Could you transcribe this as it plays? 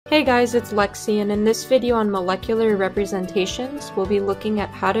Hey guys, it's Lexi, and in this video on molecular representations, we'll be looking at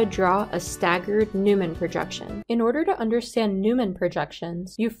how to draw a staggered Newman projection. In order to understand Newman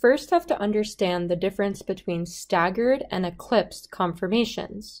projections, you first have to understand the difference between staggered and eclipsed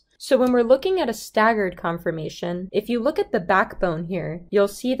conformations. So when we're looking at a staggered conformation, if you look at the backbone here, you'll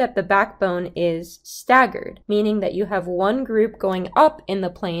see that the backbone is staggered, meaning that you have one group going up in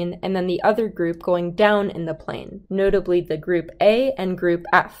the plane and then the other group going down in the plane, notably the group A and group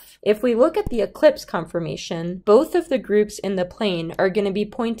F. If we look at the eclipse conformation, both of the groups in the plane are going to be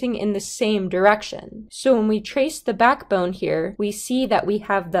pointing in the same direction. So when we trace the backbone here, we see that we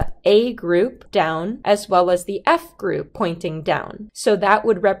have the A group down as well as the F group pointing down. So that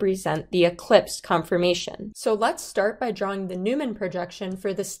would represent the eclipsed conformation. So let's start by drawing the Newman projection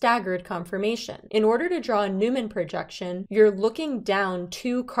for the staggered conformation. In order to draw a Newman projection, you're looking down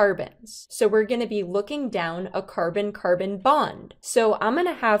two carbons. So we're going to be looking down a carbon-carbon bond. So I'm going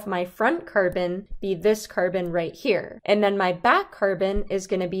to have my front carbon be this carbon right here, and then my back carbon is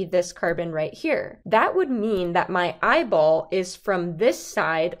going to be this carbon right here. That would mean that my eyeball is from this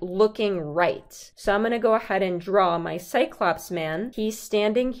side looking right. So I'm going to go ahead and draw my Cyclops man. He's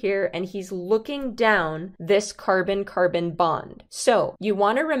standing here and he's looking down this carbon-carbon bond. So you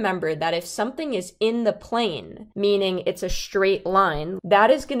want to remember that if something is in the plane, meaning it's a straight line, that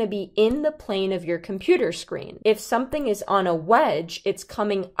is going to be in the plane of your computer screen. If something is on a wedge, it's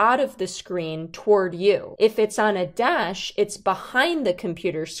coming out of the screen toward you. If it's on a dash, it's behind the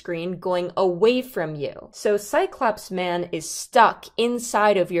computer screen going away from you. So Cyclops man is stuck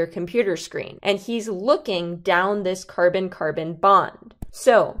inside of your computer screen and he's looking down this carbon-carbon bond.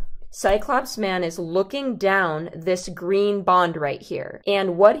 So Cyclops man is looking down this green bond right here,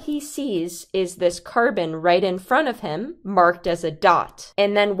 and what he sees is this carbon right in front of him marked as a dot,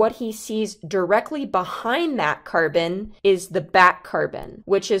 and then what he sees directly behind that carbon is the back carbon,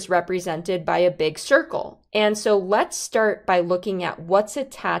 which is represented by a big circle. And so let's start by looking at what's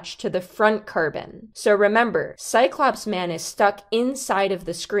attached to the front carbon. So remember, Cyclops man is stuck inside of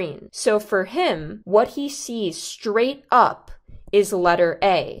the screen, so for him, what he sees straight up is letter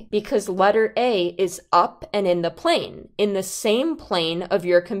A, because letter A is up and in the plane, in the same plane of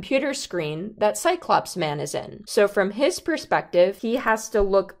your computer screen that Cyclops man is in. So from his perspective, he has to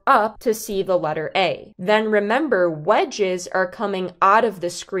look up to see the letter A. Then remember, wedges are coming out of the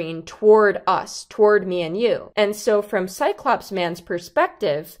screen toward us, toward me and you. And so from Cyclops man's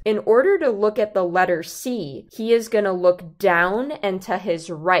perspective, in order to look at the letter C, he is going to look down and to his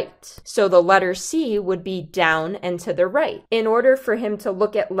right. So the letter C would be down and to the right. In order for him to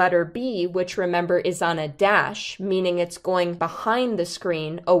look at letter B, which remember is on a dash, meaning it's going behind the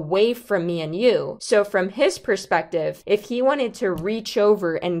screen away from me and you. So from his perspective, if he wanted to reach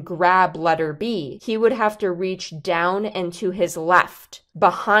over and grab letter B, he would have to reach down and to his left,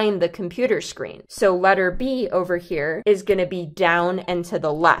 behind the computer screen. So letter B over here is going to be down and to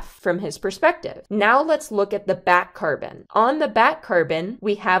the left from his perspective. Now let's look at the back carbon. On the back carbon,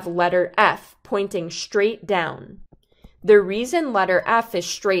 we have letter F pointing straight down. The reason letter F is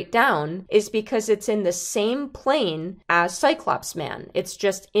straight down is because it's in the same plane as Cyclops man. It's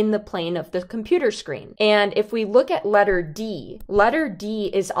just in the plane of the computer screen. And if we look at letter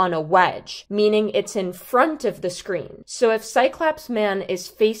D is on a wedge, meaning it's in front of the screen. So if Cyclops man is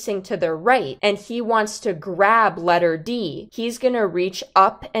facing to the right and he wants to grab letter D, he's going to reach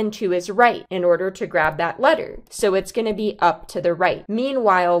up and to his right in order to grab that letter. So it's going to be up to the right.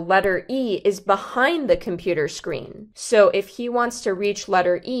 Meanwhile, letter E is behind the computer screen. So if he wants to reach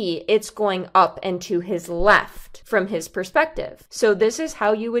letter E, it's going up and to his left from his perspective. So this is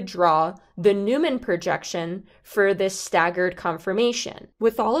how you would draw the Newman projection for this staggered conformation.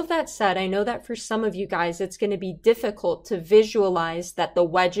 With all of that said, I know that for some of you guys, it's going to be difficult to visualize that the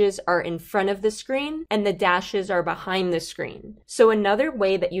wedges are in front of the screen and the dashes are behind the screen. So another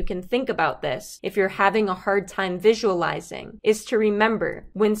way that you can think about this, if you're having a hard time visualizing, is to remember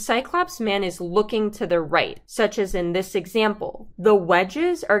when Cyclops man is looking to the right, such as in this example, the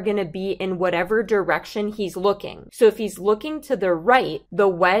wedges are going to be in whatever direction he's looking. So if he's looking to the right, the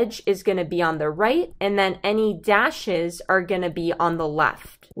wedge is going to be on the right, and then any dashes are going to be on the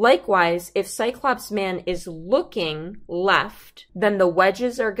left. Likewise, if Cyclops man is looking left, then the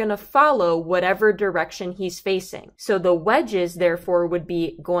wedges are going to follow whatever direction he's facing. So the wedges, therefore, would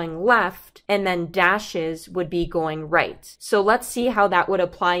be going left, and then dashes would be going right. So let's see how that would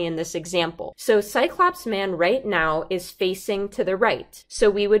apply in this example. So Cyclops man right now is facing to the right. So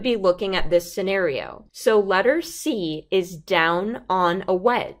we would be looking at this scenario. So letter C is down on a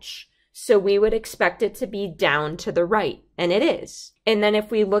wedge. So we would expect it to be down to the right, and it is. And then if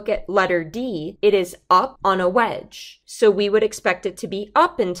we look at letter D, it is up on a wedge. So we would expect it to be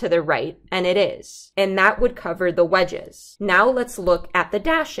up and to the right, and it is. And that would cover the wedges. Now let's look at the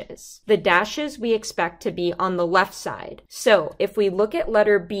dashes. The dashes we expect to be on the left side. So if we look at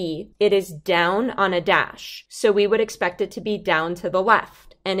letter B, it is down on a dash. So we would expect it to be down to the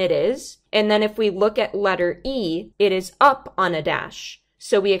left, and it is. And then if we look at letter E, it is up on a dash.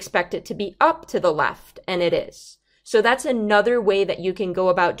 So we expect it to be up to the left, and it is. So that's another way that you can go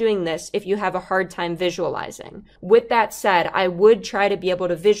about doing this if you have a hard time visualizing. With that said, I would try to be able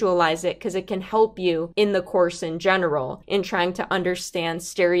to visualize it because it can help you in the course in general in trying to understand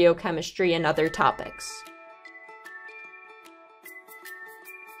stereochemistry and other topics.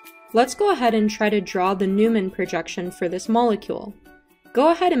 Let's go ahead and try to draw the Newman projection for this molecule.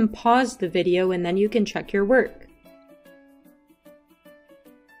 Go ahead and pause the video and then you can check your work.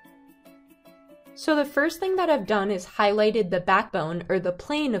 So the first thing that I've done is highlighted the backbone or the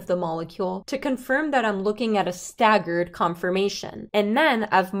plane of the molecule to confirm that I'm looking at a staggered conformation. And then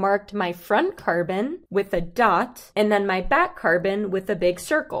I've marked my front carbon with a dot and then my back carbon with a big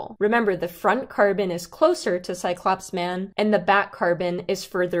circle. Remember, the front carbon is closer to Cyclops Man and the back carbon is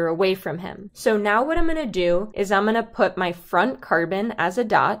further away from him. So now what I'm going to do is I'm going to put my front carbon as a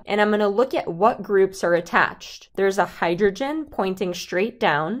dot and I'm going to look at what groups are attached. There's a hydrogen pointing straight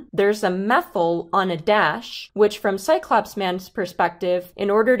down. There's a methyl on a dash, which from Cyclops Man's perspective, in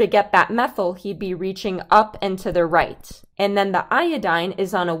order to get that methyl, he'd be reaching up and to the right. And then the iodine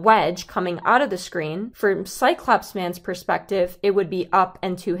is on a wedge coming out of the screen. From Cyclops Man's perspective, it would be up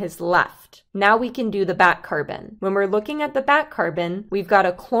and to his left. Now we can do the back carbon. When we're looking at the back carbon, we've got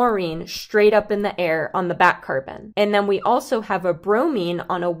a chlorine straight up in the air on the back carbon. And then we also have a bromine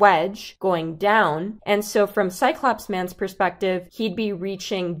on a wedge going down. And so from Cyclops Man's perspective, he'd be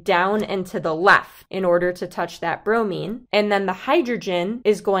reaching down and to the left in order to touch that bromine. And then the hydrogen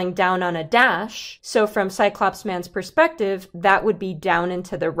is going down on a dash. So from Cyclops Man's perspective, that would be down and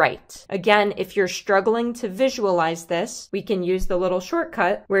to the right. Again, if you're struggling to visualize this, we can use the little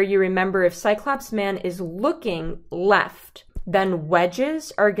shortcut where you remember if Cyclops Man is looking left, then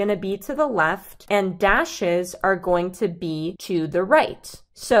wedges are going to be to the left and dashes are going to be to the right.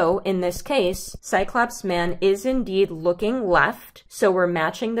 So in this case, Cyclops Man is indeed looking left, so we're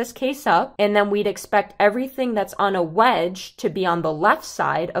matching this case up, and then we'd expect everything that's on a wedge to be on the left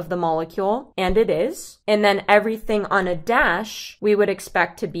side of the molecule, and it is. And then everything on a dash, we would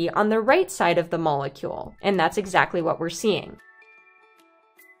expect to be on the right side of the molecule, and that's exactly what we're seeing.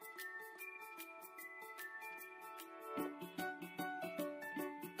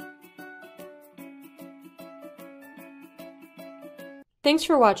 Thanks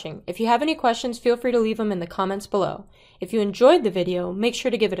for watching. If you have any questions, feel free to leave them in the comments below. If you enjoyed the video, make sure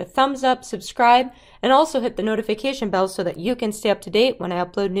to give it a thumbs up, subscribe, and also hit the notification bell so that you can stay up to date when I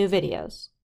upload new videos.